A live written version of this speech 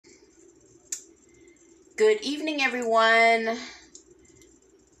Good evening, everyone.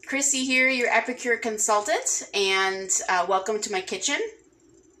 Chrissy here, your Epicure consultant, and welcome to my kitchen.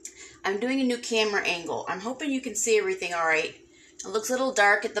 I'm doing a new camera angle. I'm hoping you can see everything all right. It looks a little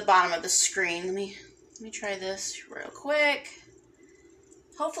dark at the bottom of the screen. Let me try this real quick.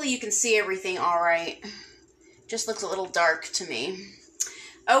 Hopefully you can see everything all right. Just looks a little dark to me.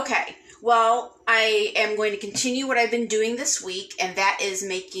 Okay, well, I am going to continue what I've been doing this week, and that is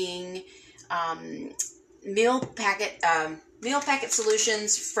making meal packet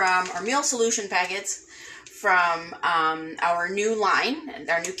solutions from, or meal solution packets from our new line,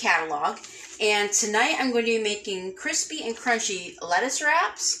 our new catalog. And tonight I'm going to be making crispy and crunchy lettuce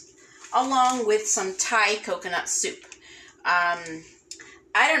wraps along with some Thai coconut soup. I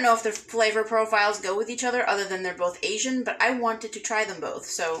don't know if the flavor profiles go with each other other than they're both Asian, but I wanted to try them both,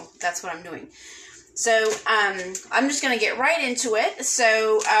 so that's what I'm doing. So I'm just going to get right into it.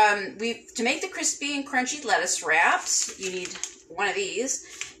 So to make the crispy and crunchy lettuce wraps, you need one of these.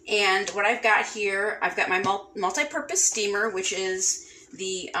 And what I've got here, I've got my multi-purpose steamer, which is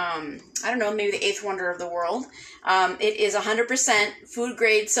the, I don't know, maybe the 8th wonder of the world. It is 100%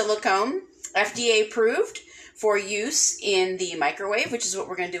 food-grade silicone, FDA approved, for use in the microwave, which is what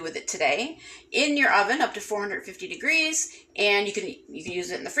we're going to do with it today. In your oven, up to 450 degrees, and you can use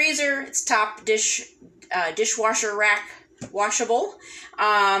it in the freezer. It's top dishwasher rack washable,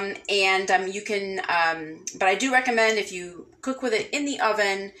 you can. But I do recommend if you cook with it in the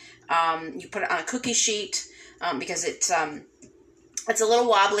oven, you put it on a cookie sheet because it's a little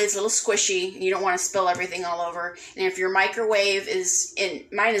wobbly, it's a little squishy, and you don't want to spill everything all over. And if your microwave is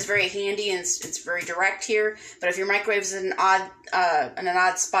mine is very handy and it's very direct here, but if your microwave is in an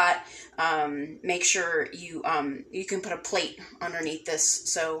odd spot, make sure you can put a plate underneath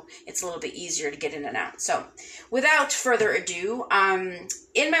this so it's a little bit easier to get in and out. So without further ado,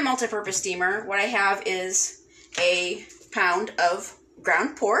 in my multi-purpose steamer, what I have is a pound of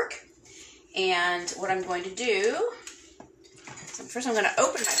ground pork, and what I'm going to do, first I'm going to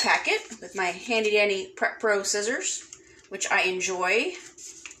open my packet with my handy-dandy Prep Pro scissors, which I enjoy.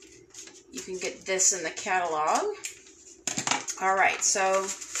 You can get this in the catalog. Alright, so,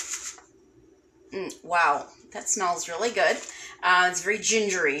 wow, that smells really good. It's very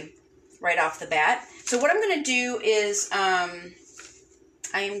gingery right off the bat. So what I'm going to do is, I'm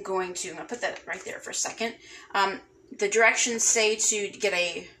going to put that right there for a second. The directions say to get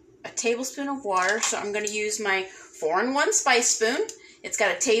a tablespoon of water, so I'm going to use my 4-in-1 spice spoon. It's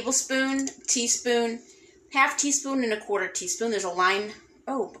got a tablespoon, teaspoon, half teaspoon, and a quarter teaspoon. There's a line.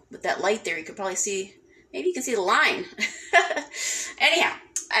 Oh, with that light there, you could probably see, maybe you can see the line. Anyhow,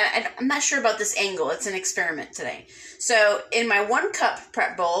 I'm not sure about this angle. It's an experiment today. So in my 1 cup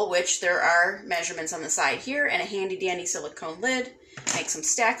prep bowl, which there are measurements on the side here, and a handy dandy silicone lid, makes them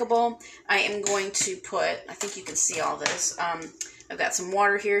stackable, I am going to put, I think you can see all this, I've got some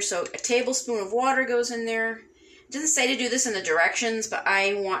water here, so a tablespoon of water goes in there. It doesn't say to do this in the directions, but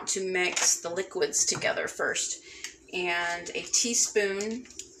I want to mix the liquids together first. And a teaspoon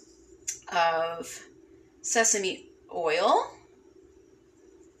of sesame oil.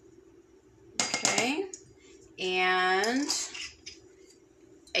 Okay. And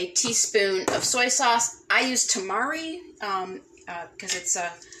a teaspoon of soy sauce. I use tamari because it's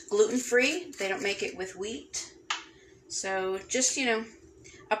gluten-free. They don't make it with wheat. So just, a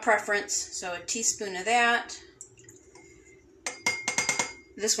preference. So a teaspoon of that.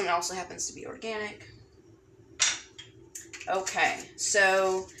 This one also happens to be organic. Okay,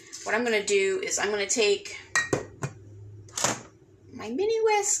 so what I'm going to do is I'm going to take my mini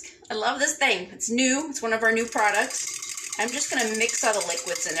whisk. I love this thing. It's new. It's one of our new products. I'm just going to mix all the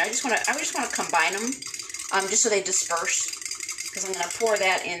liquids in there. I just want to combine them, just so they disperse, because I'm going to pour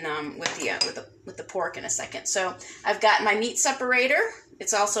that in with the pork in a second. So I've got my meat separator.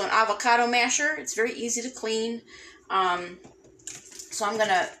 It's also an avocado masher. It's very easy to clean. So I'm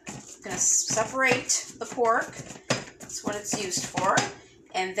gonna separate the pork. That's what it's used for.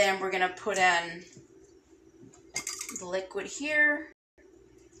 And then we're gonna put in the liquid here.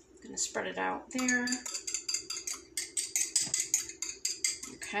 I'm gonna spread it out there.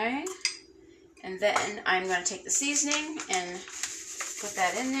 Okay. And then I'm gonna take the seasoning and put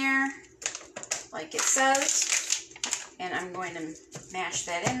that in there like it says. And I'm going to mash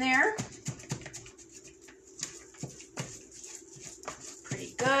that in there.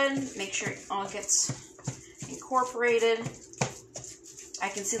 Good. Make sure it all gets incorporated. I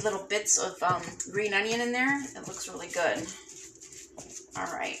can see little bits of green onion in there. It looks really good.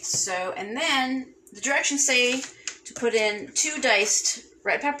 Alright, so, and then the directions say to put in 2 diced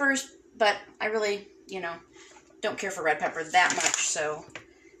red peppers, but I really, don't care for red pepper that much, so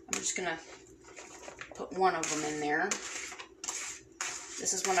I'm just going to put one of them in there.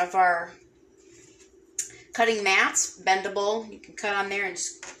 This is one of our cutting mats, bendable. You can cut on there and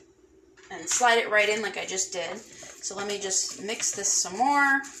slide it right in like I just did. So let me just mix this some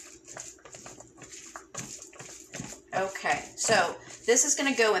more. Okay, so this is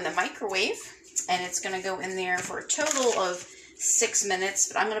going to go in the microwave, and it's going to go in there for a total of 6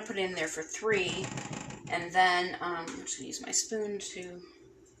 minutes, but I'm going to put it in there for 3, and then I'm just going to use my spoon to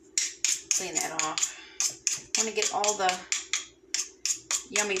clean that off. I want to get all the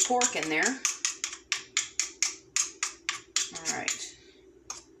yummy pork in there. All right,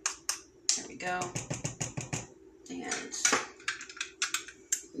 there we go, and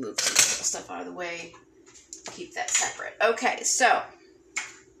move some stuff out of the way. Keep that separate. Okay, so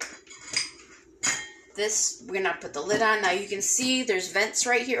this, we're gonna put the lid on. Now you can see there's vents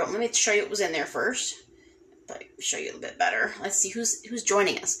right here. Let me show you what was in there first. But show you a little bit better. Let's see who's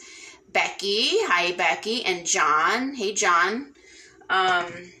joining us. Becky, hi Becky, and John. Hey John.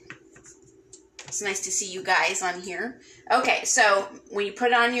 It's nice to see you guys on here. Okay, so when you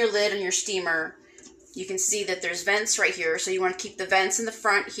put on your lid on your steamer, you can see that there's vents right here. So you want to keep the vents in the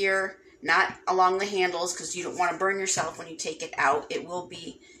front here, not along the handles, because you don't want to burn yourself when you take it out. It will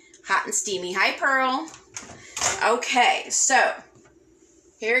be hot and steamy. Hi, Pearl. Okay, so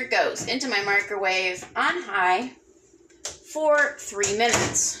here it goes into my microwave on high for 3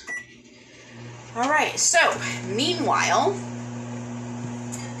 minutes. All right, so meanwhile,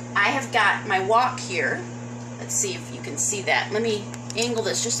 I have got my wok here. Let's see if you can see that. Let me angle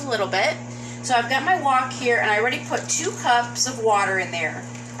this just a little bit. So I've got my wok here, and I already put 2 cups of water in there.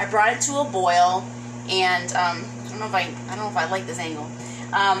 I brought it to a boil, and I don't know if I like this angle.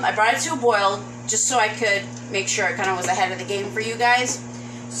 I brought it to a boil just so I could make sure I kind of was ahead of the game for you guys.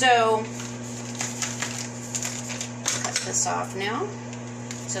 So cut this off now.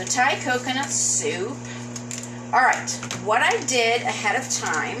 So Thai coconut soup. All right, what I did ahead of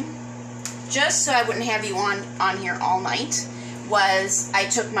time, just so I wouldn't have you on here all night, was I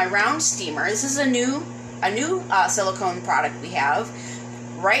took my round steamer. This is a new silicone product we have.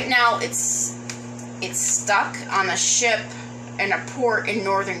 Right now, it's stuck on a ship in a port in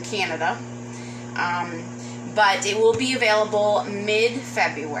northern Canada, but it will be available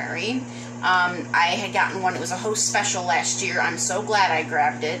mid-February. I had gotten one. It was a host special last year. I'm so glad I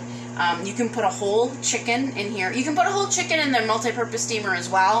grabbed it. You can put a whole chicken in here. You can put a whole chicken in the multi-purpose steamer as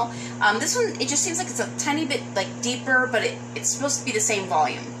well. This one, it just seems like it's a tiny bit like deeper, but it's supposed to be the same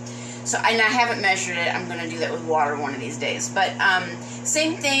volume. So, and I haven't measured it. I'm going to do that with water one of these days. But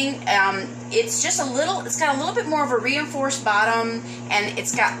same thing. It's just it's got a little bit more of a reinforced bottom, and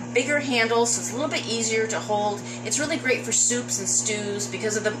it's got bigger handles, so it's a little bit easier to hold. It's really great for soups and stews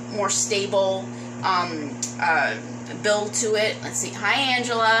because of the more stable build to it. Let's see. Hi,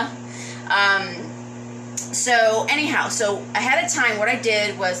 Angela. So anyhow, so ahead of time, what I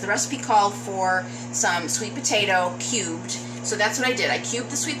did was the recipe called for some sweet potato cubed. So that's what I did. I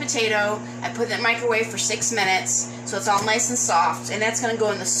cubed the sweet potato. I put it in the microwave for 6 minutes, so it's all nice and soft, and that's going to go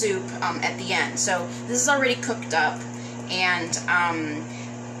in the soup at the end. So this is already cooked up, and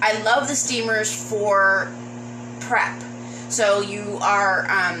I love the steamers for prep. So you are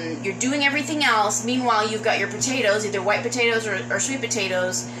you're doing everything else. Meanwhile, you've got your potatoes, either white potatoes or sweet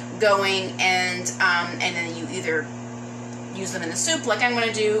potatoes, going, and then you either use them in the soup like I'm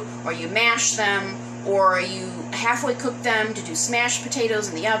going to do, or you mash them, or you halfway cook them to do smashed potatoes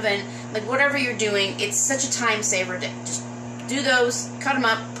in the oven. Like whatever you're doing, it's such a time saver to just do those, cut them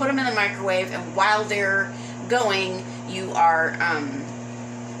up, put them in the microwave, and while they're going, you're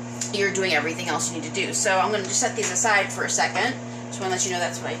doing everything else you need to do. So I'm going to just set these aside for a second. Just want to let you know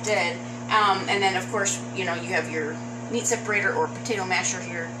that's what I did. And then of course, you know, you have your meat separator or potato masher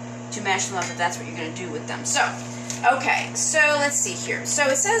here to mash them up if that's what you're going to do with them. So, okay, so let's see here. So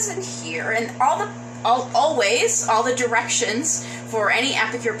it says in here, and always all the directions for any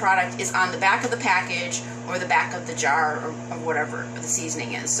Epicure product is on the back of the package or the back of the jar or whatever the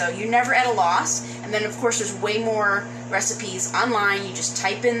seasoning is. So you're never at a loss. And then of course there's way more recipes online. You just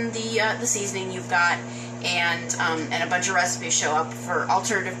type in the seasoning you've got, and a bunch of recipes show up for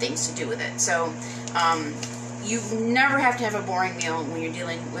alternative things to do with it. So you never have to have a boring meal when you're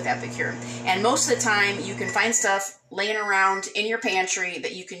dealing with Epicure. And most of the time, you can find stuff laying around in your pantry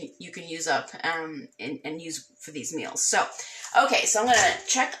that you can use up and use for these meals. So, okay, so I'm going to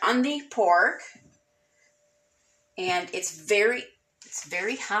check on the pork. And it's very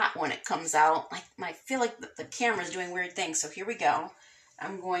hot when it comes out. I feel like the camera's doing weird things. So here we go.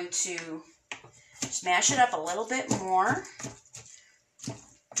 I'm going to smash it up a little bit more.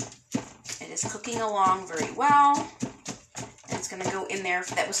 It is cooking along very well. And it's going to go in there.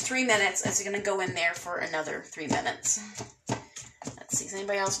 That was 3 minutes. It's going to go in there for another 3 minutes. Let's see. Has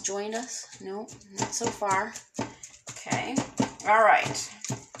anybody else joined us? No, not so far. Okay. All right.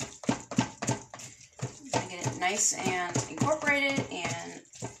 Get it nice and incorporated and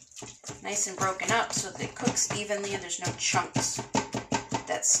nice and broken up so that it cooks evenly and there's no chunks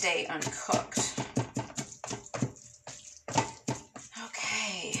that stay uncooked.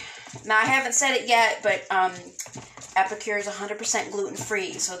 Okay. Now, I haven't said it yet, but Epicure is 100%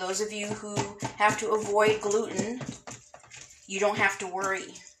 gluten-free. So those of you who have to avoid gluten, you don't have to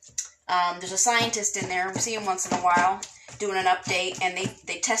worry. There's a scientist in there, we see him once in a while, doing an update, and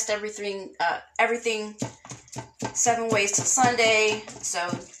they test everything 7 ways till Sunday. So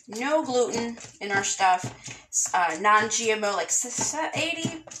no gluten in our stuff. It's non-GMO, like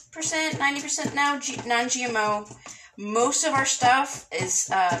 80%, 90% now non-GMO. Most of our stuff is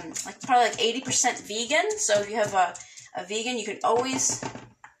probably 80% vegan. So if you have a vegan, you can always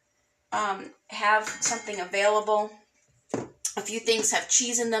have something available. A few things have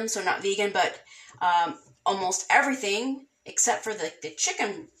cheese in them, so not vegan, but almost everything except for the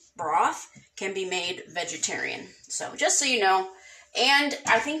chicken broth can be made vegetarian. So just so you know. And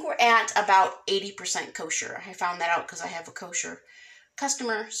I think we're at about 80% kosher. I found that out because I have a kosher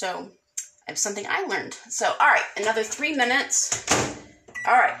customer, so it's something I learned. So, all right, another 3 minutes.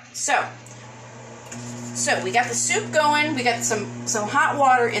 All right, so we got the soup going. We got some hot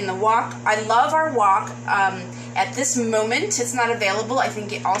water in the wok. I love our wok. At this moment, it's not available. I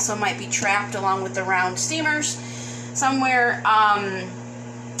think it also might be trapped along with the round steamers somewhere.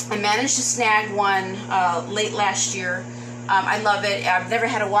 I managed to snag one late last year. I love it. I've never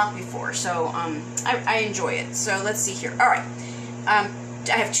had a wok before, so I enjoy it. So let's see here. All right.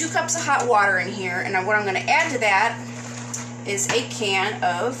 I have 2 cups of hot water in here, and what I'm going to add to that is a can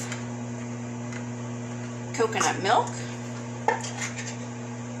of coconut milk.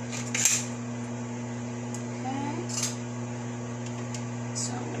 Okay.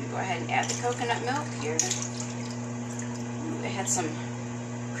 So I'm going to go ahead and add the coconut milk here. Ooh, it had some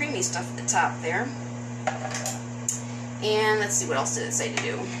creamy stuff at the top there. And let's see, what else did it say to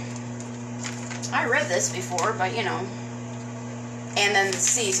do? I read this before, but you know. And then the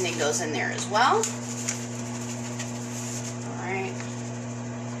seasoning goes in there as well. Alright.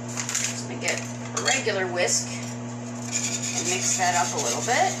 Just going to get a regular whisk and mix that up a little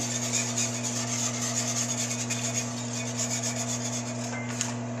bit.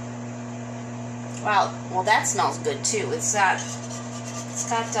 Wow, well that smells good too. It's got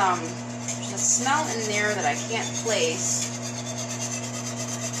there's a smell in there that I can't place.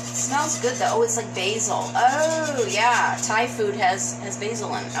 Smells good though. Oh, it's like basil. Oh yeah, Thai food has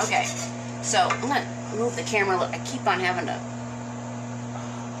basil in it. Okay, so I'm gonna move the camera. Look, I keep on having to.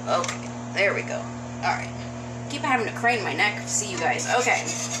 Okay, there we go. All right, keep having to crane my neck to see you guys. Okay,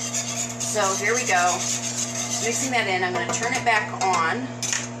 so here we go. Just mixing that in. I'm gonna turn it back on.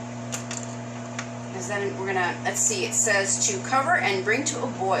 Because then we're gonna, let's see. It says to cover and bring to a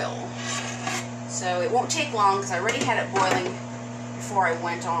boil. So it won't take long because I already had it boiling before I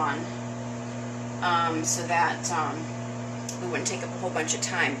went on, so that we wouldn't take up a whole bunch of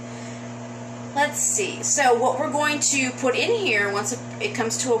time. Let's see. So what we're going to put in here once it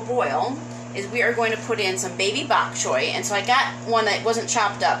comes to a boil is we are going to put in some baby bok choy. And so I got one that wasn't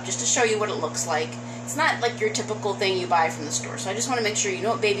chopped up just to show you what it looks like. It's not like your typical thing you buy from the store. So I just want to make sure you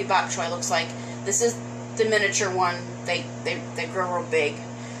know what baby bok choy looks like. This is the miniature one. They grow real big.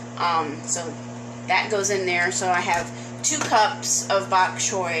 So that goes in there. So I have 2 cups of bok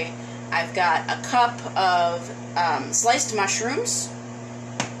choy. I've got a cup of sliced mushrooms.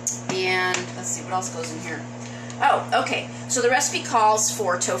 And let's see what else goes in here. Oh, okay. So the recipe calls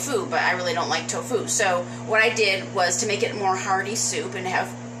for tofu, but I really don't like tofu. So what I did was to make it more hearty soup and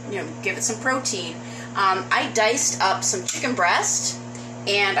have, give it some protein. I diced up some chicken breast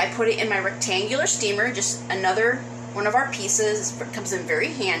and I put it in my rectangular steamer, just another one of our pieces. It comes in very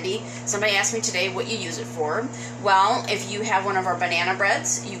handy. Somebody asked me today what you use it for. Well, if you have one of our banana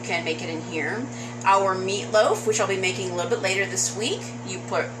breads, you can make it in here. Our meatloaf, which I'll be making a little bit later this week, you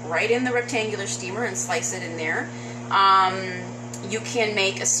put right in the rectangular steamer and slice it in there. You can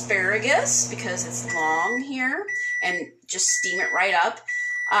make asparagus because it's long here and just steam it right up.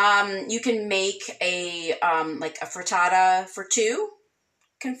 You can make a like a frittata for 2.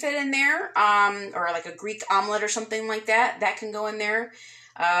 Can fit in there, or like a Greek omelet or something like that. That can go in there.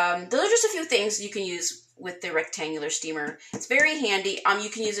 Those are just a few things you can use with the rectangular steamer. It's very handy.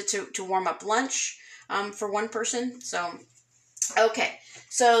 You can use it to warm up lunch for one person. So, okay.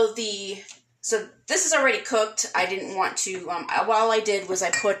 So this is already cooked. I didn't want to. All I did was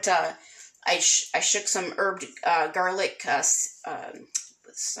I put I shook some herbed garlic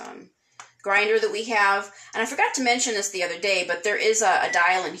with some grinder that we have. And I forgot to mention this the other day, but there is a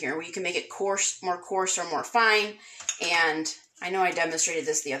dial in here where you can make it more coarse or more fine. And I know I demonstrated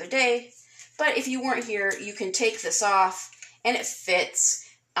this the other day, but if you weren't here, you can take this off and it fits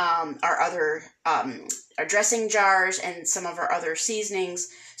our dressing jars and some of our other seasonings.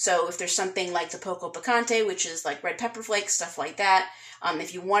 So if there's something like the poco picante, which is like red pepper flakes, stuff like that,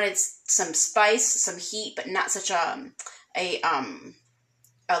 if you wanted some spice, some heat, but not such a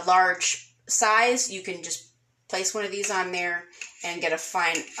large size, you can just place one of these on there and get a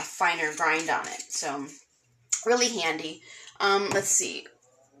finer grind on it. So really handy. Let's see.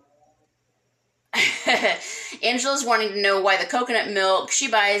 Angela's wanting to know why the coconut milk she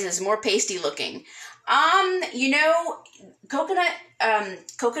buys is more pasty looking.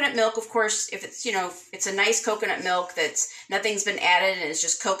 Coconut milk, of course, if it's, it's a nice coconut milk that's nothing's been added and it's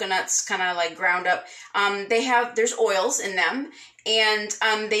just coconuts kind of like ground up. There's oils in them, and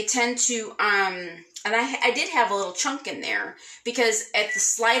they tend to, and I did have a little chunk in there because at the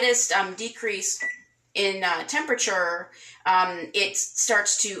slightest decrease in temperature, it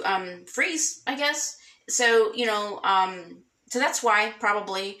starts to freeze, I guess. So, so that's why,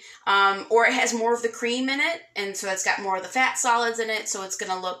 probably. Or it has more of the cream in it, and so it's got more of the fat solids in it, so it's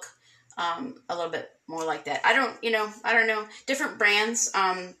going to look a little bit more like that. I don't know. Different brands.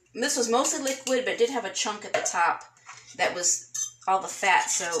 This was mostly liquid, but it did have a chunk at the top that was all the fat,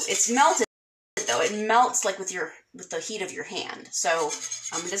 so it's melted, though. It melts like with the heat of your hand, so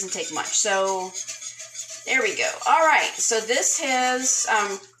it doesn't take much. So there we go. All right, so this has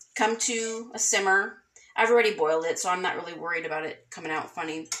come to a simmer. I've already boiled it, so I'm not really worried about it coming out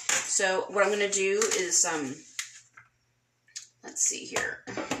funny. So what I'm going to do is, let's see here.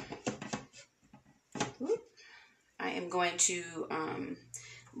 I am going to,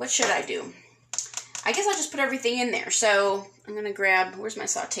 what should I do? I guess I'll just put everything in there. So I'm going to grab, where's my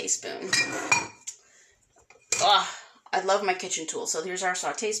sauté spoon? I love my kitchen tool. So here's our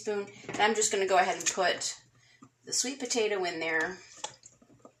sauté spoon. And I'm just going to go ahead and put the sweet potato in there.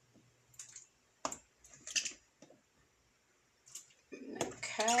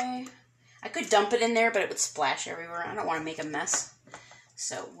 Okay. I could dump it in there, but it would splash everywhere. I don't want to make a mess.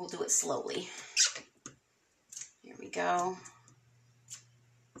 So we'll do it slowly. Here we go.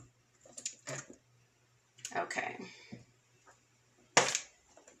 Okay.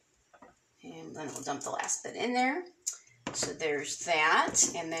 And then we'll dump the last bit in there. So there's that.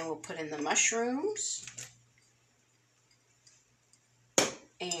 And then we'll put in the mushrooms.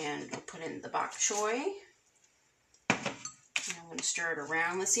 And we'll put in the bok choy. And I'm going to stir it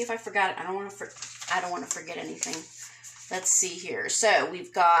around. Let's see if I forgot it. I don't want to forget anything. Let's see here. So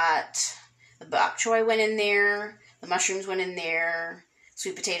we've got the bok choy went in there. The mushrooms went in there.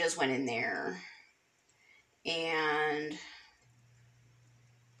 Sweet potatoes went in there. And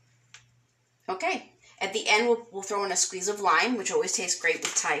okay. At the end, we'll throw in a squeeze of lime, which always tastes great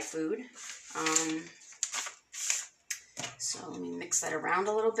with Thai food. So let me mix that around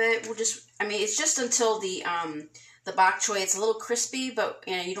a little bit. It's just until the bok choy, it's a little crispy, but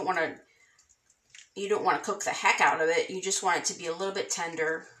you don't want to cook the heck out of it. You just want it to be a little bit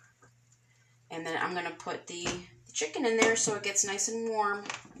tender. And then I'm going to put the chicken in there so it gets nice and warm.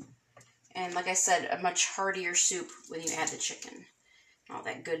 And like I said, a much heartier soup when you add the chicken. All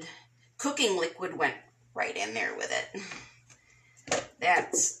that good cooking liquid went right in there with it.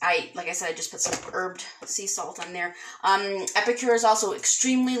 Like I said, I just put some herbed sea salt on there. Epicure is also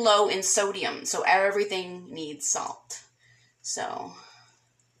extremely low in sodium, so everything needs salt. So,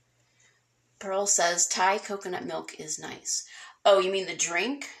 Pearl says Thai coconut milk is nice. Oh, you mean the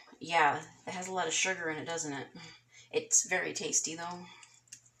drink? Yeah, it has a lot of sugar in it, doesn't it? It's very tasty, though.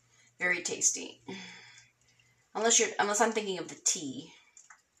 Very tasty. Unless I'm thinking of the tea,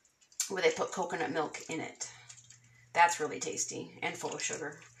 where they put coconut milk in it. That's really tasty and full of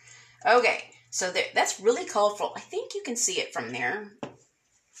sugar. Okay, so that's really colorful. I think you can see it from there.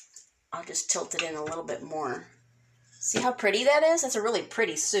 I'll just tilt it in a little bit more. See how pretty that is? That's a really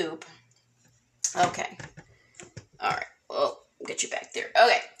pretty soup. Okay. All right. Well, get you back there.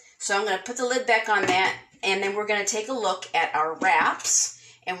 Okay, so I'm going to put the lid back on that, and then we're going to take a look at our wraps,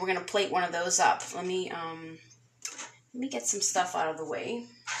 and we're going to plate one of those up. Let me get some stuff out of the way.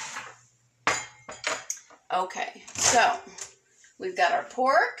 Okay, so we've got our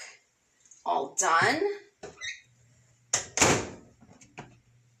pork all done.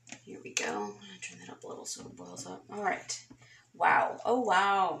 Here we go. I'm going to turn that up a little so it boils up. All right. Wow. Oh,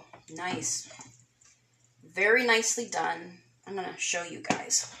 wow. Nice. Very nicely done. I'm going to show you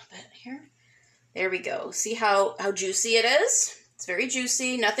guys a little bit here. There we go. See how juicy it is? It's very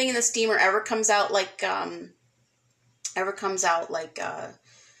juicy. Nothing in the steamer ever comes out like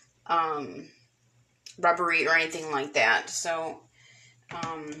rubbery or anything like that. So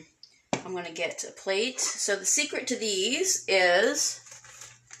I'm going to get a plate. So the secret to these is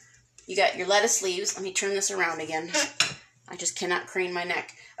you got your lettuce leaves. Let me turn this around again. I just cannot crane my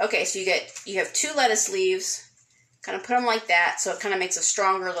neck. Okay, so you have 2 lettuce leaves. Kind of put them like that so it kind of makes a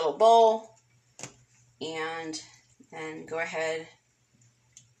stronger little bowl. And then go ahead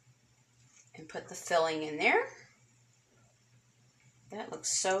and put the filling in there. That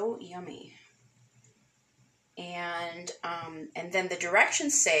looks so yummy. And then the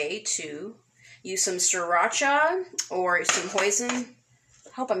directions say to use some sriracha or some hoisin.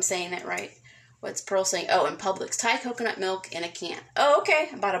 I hope I'm saying that right. What's Pearl saying? Oh, and Publix. Thai coconut milk in a can. Oh, okay.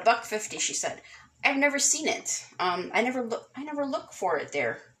 About $1.50, she said. I've never seen it. I never look for it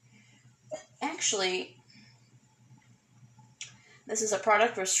there. Actually, this is a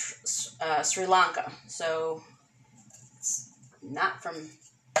product from Sri Lanka, so it's not from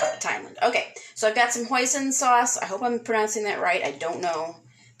Thailand. Okay, so I've got some hoisin sauce. I hope I'm pronouncing that right. I don't know,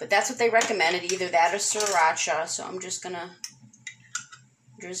 but that's what they recommended, either that or sriracha. So I'm just gonna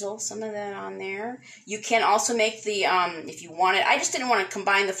drizzle some of that on there. You can also make the, if you want it, I just didn't want to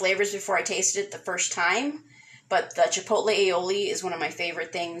combine the flavors before I tasted it the first time, but the chipotle aioli is one of my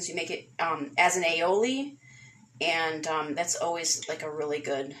favorite things. You make it as an aioli, and that's always like a really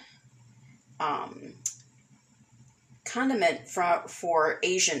good condiment for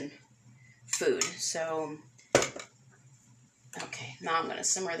Asian food. So, okay, now I'm going to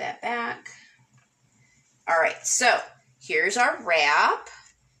simmer that back. All right, so here's our wrap.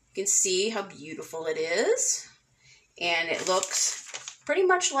 You can see how beautiful it is, and it looks pretty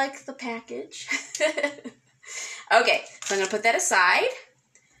much like the package. Okay, so I'm going to put that aside.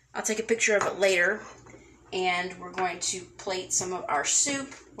 I'll take a picture of it later, and we're going to plate some of our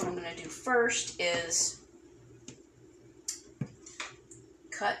soup. What I'm going to do first is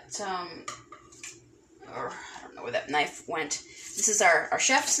cut, or I don't know where that knife went. This is our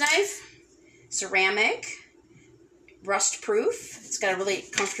chef's knife, ceramic, rust proof. It's got a really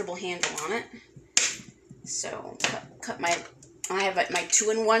comfortable handle on it. So I have my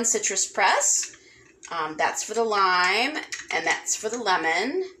 2-in-1 citrus press. That's for the lime, and that's for the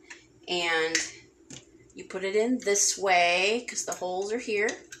lemon. And you put it in this way because the holes are here.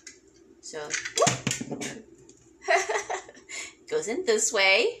 So it goes in this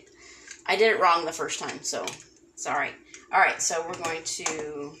way. I did it wrong the first time, so sorry. All right, so we're going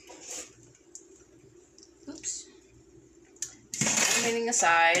to, oops, set everything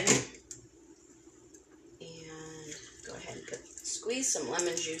aside, and go ahead and squeeze some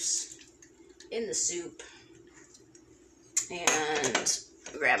lemon juice in the soup, and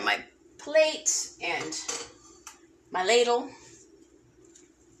grab my plate and my ladle,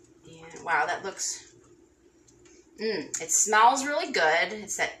 and wow, that looks, it smells really good.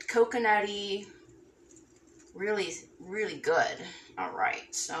 It's that coconutty, really, really good. All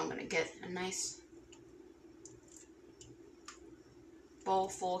right, so I'm gonna get a nice bowl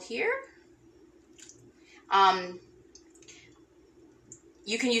full here.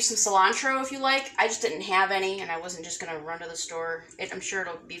 You can use some cilantro if you like. I just didn't have any, and I wasn't just going to run to the store. I'm sure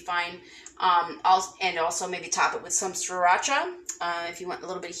it'll be fine. And also maybe top it with some sriracha if you want a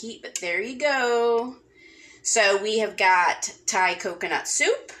little bit of heat. But there you go. So we have got Thai coconut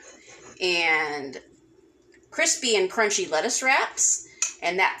soup and crispy and crunchy lettuce wraps.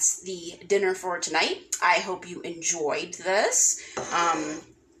 And that's the dinner for tonight. I hope you enjoyed this.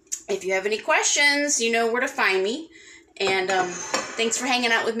 If you have any questions, you know where to find me. And thanks for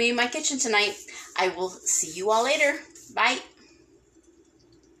hanging out with me in my kitchen tonight. I will see you all later. Bye.